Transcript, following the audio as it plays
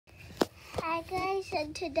Hi guys,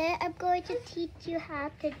 and today I'm going to teach you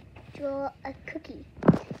how to draw a cookie.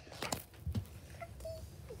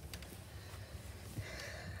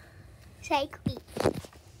 Say cookie.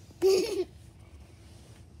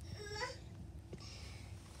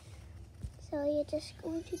 So you're just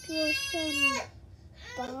going to draw some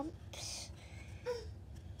bumps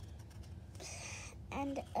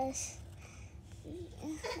and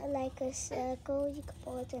like a circle. You can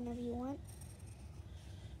call it whenever you want.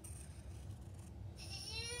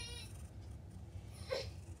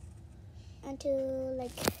 And to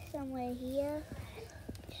like somewhere here,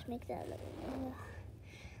 just make that a little more.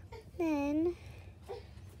 Then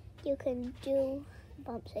you can do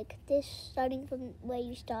bumps like this, starting from where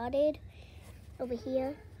you started over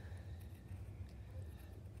here.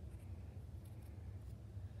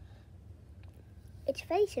 It's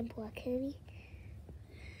very simple actually.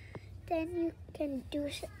 Then you can do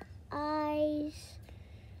some eyes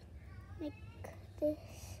like this.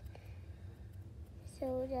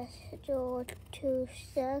 So just draw 2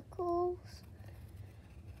 circles.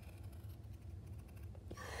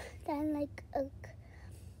 Then like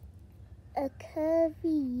a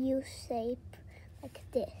curvy U shape like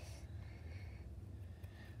this.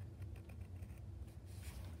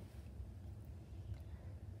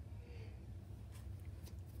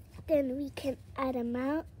 Then we can add them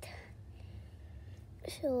out.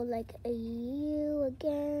 So like a U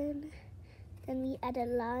again. Then we add a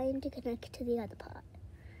line to connect to the other part.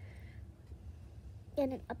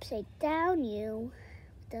 And an upside down U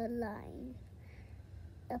with a line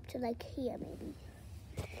up to like here maybe.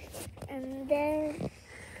 And then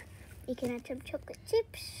you can add some chocolate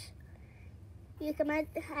chips. You can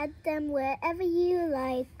add them wherever you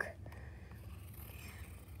like,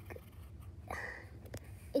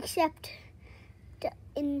 except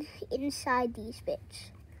inside these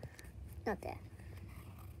bits, not there.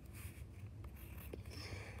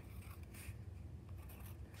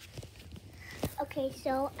 Okay,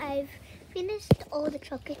 so I've finished all the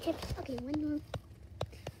chocolate chips. Okay, one more.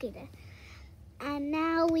 Okay, there. And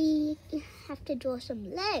now we have to draw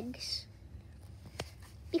some legs,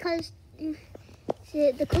 because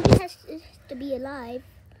the cookie has to be alive,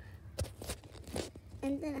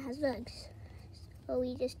 and then it has legs. So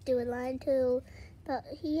we just do a line too. But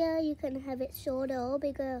here you can have it shorter or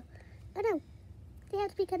bigger. Oh no, they have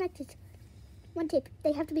to be connected. One tip,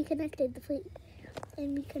 they have to be connected.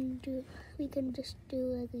 And we can just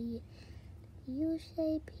do the U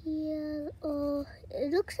shape here. Or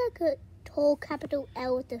it looks like a tall capital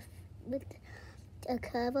L with a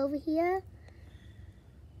curve over here.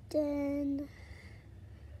 Then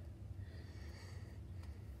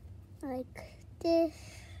like this.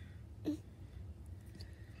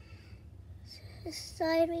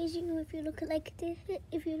 Sideways U. If you look like this,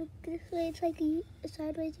 if you look this way, it's like a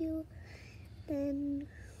sideways U. Then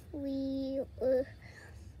we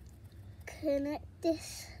connect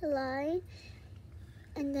this line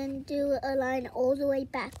and then do a line all the way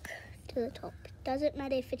back to the top. Doesn't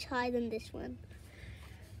matter if it's higher than this one.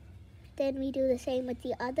 Then we do the same with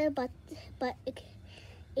the other, but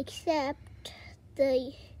except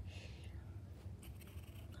the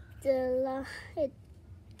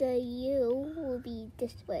U will be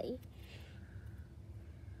this way.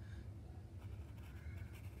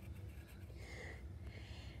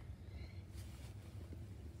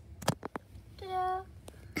 Ta-da.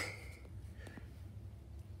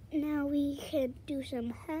 Now we can do some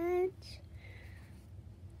hands.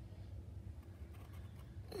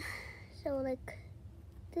 So like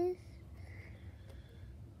this.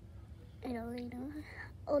 I don't really know.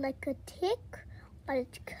 Or like a tick, but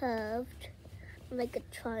it's curved. Like a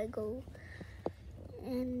triangle.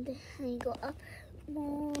 And then you go up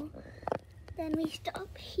more. Then we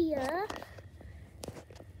stop here.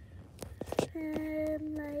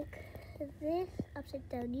 And like this, upside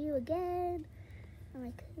down U again. And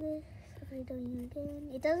like this, upside down U again.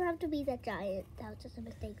 It doesn't have to be that giant. That was just a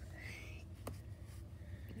mistake.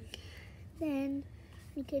 Then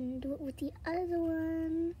we can do it with the other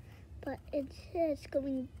one, but it's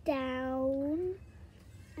going down.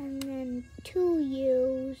 And then 2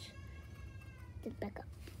 U's, then back up.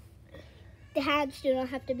 The hands do not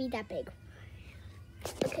have to be that big.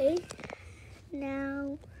 Okay,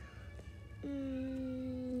 now,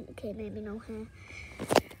 okay, maybe no hair.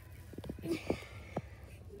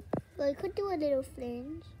 Well, I could do a little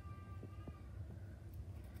fringe.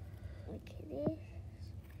 Like this.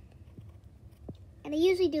 And I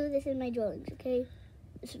usually do this in my drawings, okay?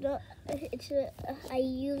 I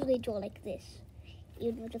usually draw like this,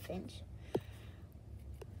 even with a fringe.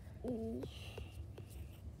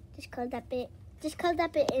 Just color that bit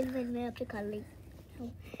in when we're up to coloring.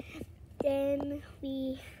 then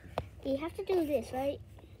we have to do this, right?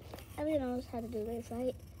 Everyone knows how to do this,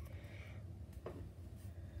 right?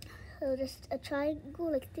 So just a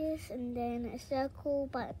triangle like this, and then a circle,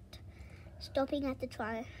 but stopping at the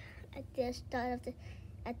start of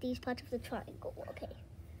at these parts of the triangle. Okay.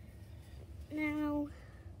 Now,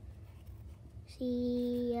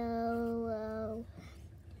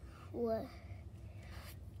 what?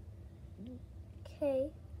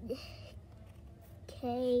 K,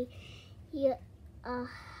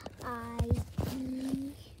 I,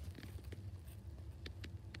 E.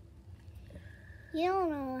 You don't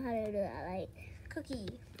know how to do that, right? Cookie.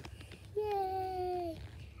 Yay!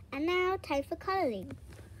 And now, time for coloring.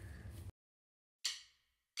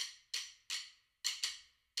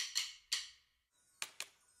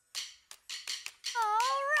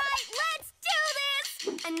 Alright, let's do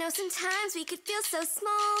this! I know sometimes we could feel so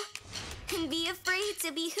small and be afraid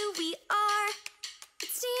to be who we are. But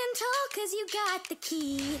stand tall cause you got the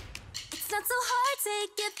key. It's not so hard,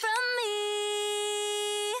 take it from me.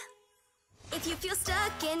 If you feel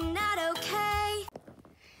stuck and not okay.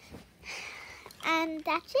 And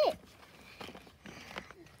that's it.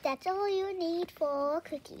 That's all you need for a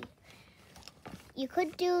cookie. You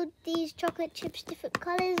could do these chocolate chips different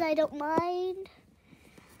colors, I don't mind.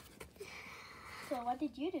 So what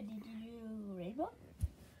did you do? Did you do rainbow?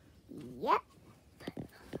 Yep.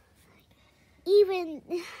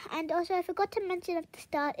 And also I forgot to mention at the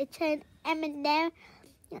start, it's an M&M,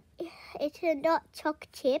 it's not choc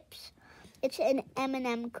chips, it's an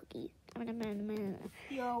M&M cookie.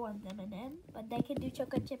 You all want M&M, but they can do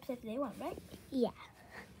chocolate chips if they want, right? Yeah.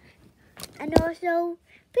 And also,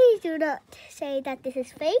 please do not say that this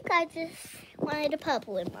is fake. I just wanted a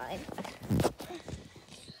purple in mine.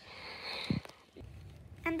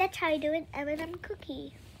 And that's how you do an M&M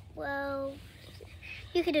cookie. Well,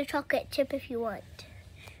 you can do chocolate chip if you want.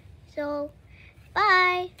 So,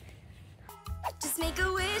 bye. Just make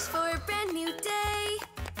a wish for a brand new day.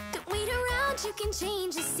 Don't wait around, you can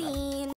change the scene.